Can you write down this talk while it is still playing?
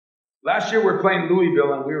Last year we were playing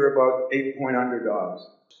Louisville and we were about 8-point underdogs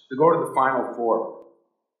to go to the Final Four.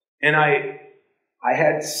 And I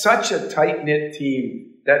had such a tight-knit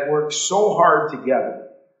team that worked so hard together.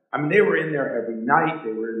 I mean, they were in there every night.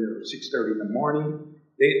 They were in there at 6:30 in the morning.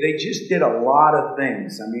 They just did a lot of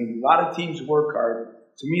things. I mean, a lot of teams work hard.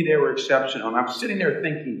 To me, they were exceptional. And I'm sitting there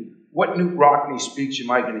thinking, what Newt Rockne speech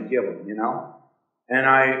am I going to give them, you know? And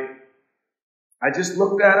I just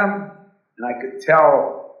looked at them, and I could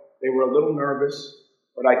tell they were a little nervous,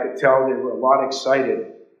 but I could tell they were a lot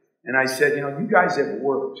excited. And I said, you know, you guys have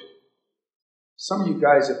worked. Some of you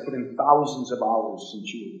guys have put in thousands of hours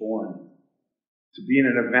since you were born to be in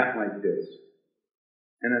an event like this.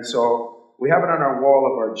 And then so we have it on our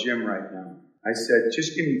wall of our gym right now. I said,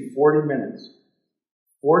 just give me 40 minutes.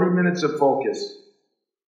 40 minutes of focus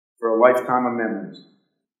for a lifetime of memories.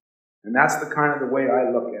 And that's the kind of the way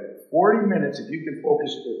I look at it. 40 minutes, if you can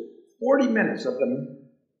focus for 40 minutes of the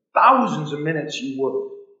thousands of minutes you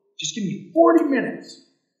work. Just give me 40 minutes.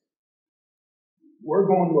 We're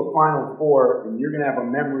going to a Final Four, and you're going to have a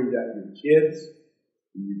memory that your kids,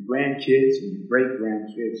 and your grandkids, and your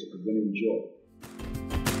great-grandkids are going to enjoy.